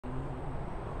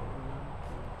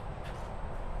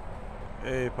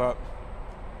Hey, Pop.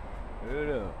 Hey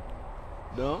there.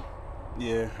 Done?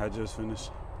 Yeah, I just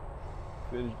finished.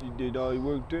 Finished? You did all your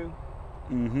work too?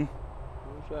 Mm-hmm.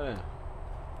 What's that?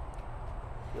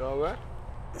 You all right?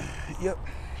 Yep.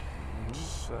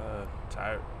 Just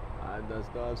tired. That's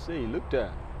all I see. You look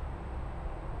tired.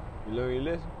 You learn your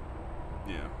lesson?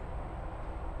 Yeah.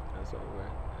 That's all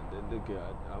right. And then look here,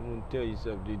 I'm gonna tell you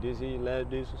something. This is your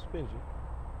last day of suspension.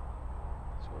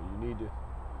 So you need to,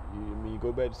 you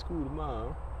go back to school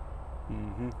tomorrow.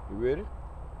 Mm-hmm. You ready?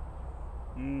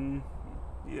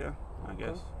 Yeah, I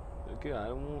guess. Look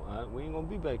here, we ain't gonna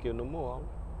be back here no more.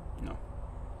 No.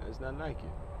 That's not like you.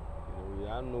 You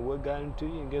know, I don't know what got into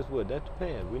you, and guess what? That's the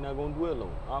past. We're not gonna dwell on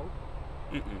it. All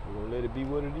right? We're gonna let it be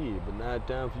what it is. But now it's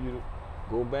time for you to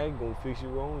go back, you're gonna fix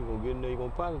your wrong, you're gonna get in there, you're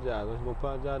gonna apologize. You're gonna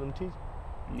apologize to them teachers.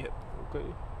 Yep. Okay.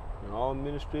 And all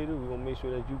administrators, we're gonna make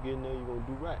sure that you get in there, you're gonna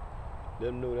do right. Let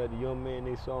them know that the young man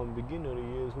they saw in the beginning of the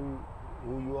year is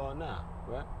who you are now,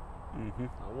 right?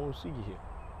 I won't see you here.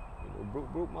 You know,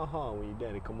 broke my heart when your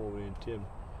daddy come over there and tell me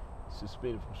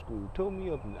suspended from school. Told me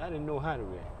up and I didn't know how to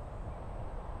react.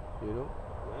 You know?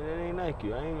 And that ain't like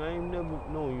you. I ain't never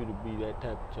known you to be that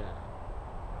type of child.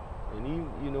 And even,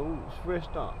 you know, it's fresh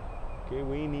start. Okay,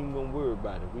 we ain't even gonna worry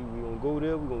about it. We gonna go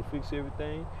there, we gonna fix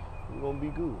everything, we gonna be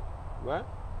good. Right?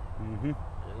 And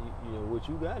you know, what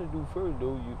you gotta do first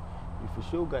though, you for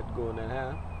sure got to go in that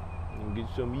house and get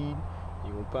some eating.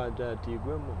 You gonna apologize to your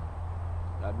grandma.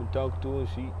 I've been talking to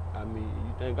her,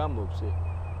 you think I'm upset.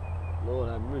 Lord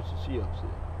have mercy, she upset.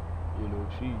 You know,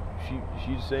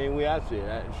 she the same way I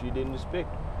said. She didn't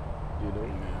expect it, you know.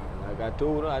 And like I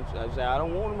told her, I said, I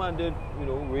don't want him out there, you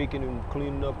know, raking and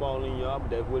cleaning up all in yard,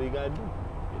 but that's what he got to do.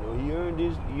 You know, he earned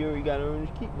this, he got to earn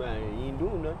his keep right here. He ain't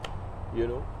doing nothing, you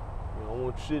know. I don't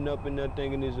want you sitting up in there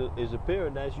thinking it's a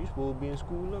paradise. You supposed to be in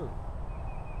school learning.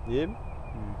 You hear me?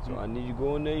 So I need you to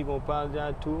go in there, you're going to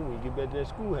apologize to him. When you get back to that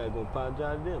schoolhouse, you're going to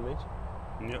apologize to them, ain't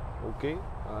you? Yep. Okay.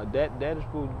 Dad is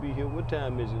supposed to be here. What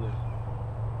time is it now?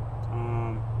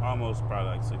 Almost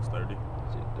probably like 6:30.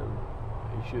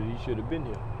 6:30. He should have been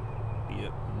here.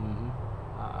 Yep.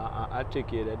 I take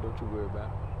care of that. Don't you worry about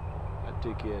it. I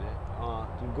take care of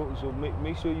that. So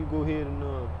make sure you go ahead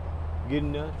and get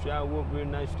in there, shower up real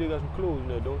nice. Still got some clothes in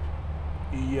there, don't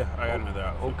you? Yeah, I got another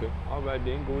outfit. Okay. All right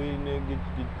then. Go in there,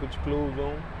 put your clothes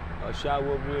on.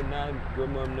 Shower up real nice.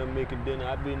 Grandma and them making dinner.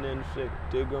 I'll be in there in a second.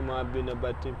 Tell Grandma I'll be in there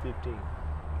about 10:15.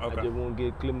 Okay. I just want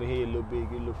to clear my head a little bit,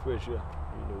 get a little fresh air.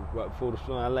 You know, right before the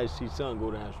sun. I like to see sun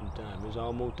go down sometime. It's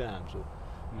almost time, so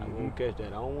I won't catch that. I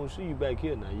don't want to see you back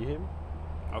here now. You hear me?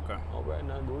 Okay. All right,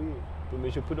 now go ahead.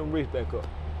 Make sure put them wrists back up.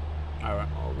 All right.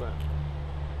 All right.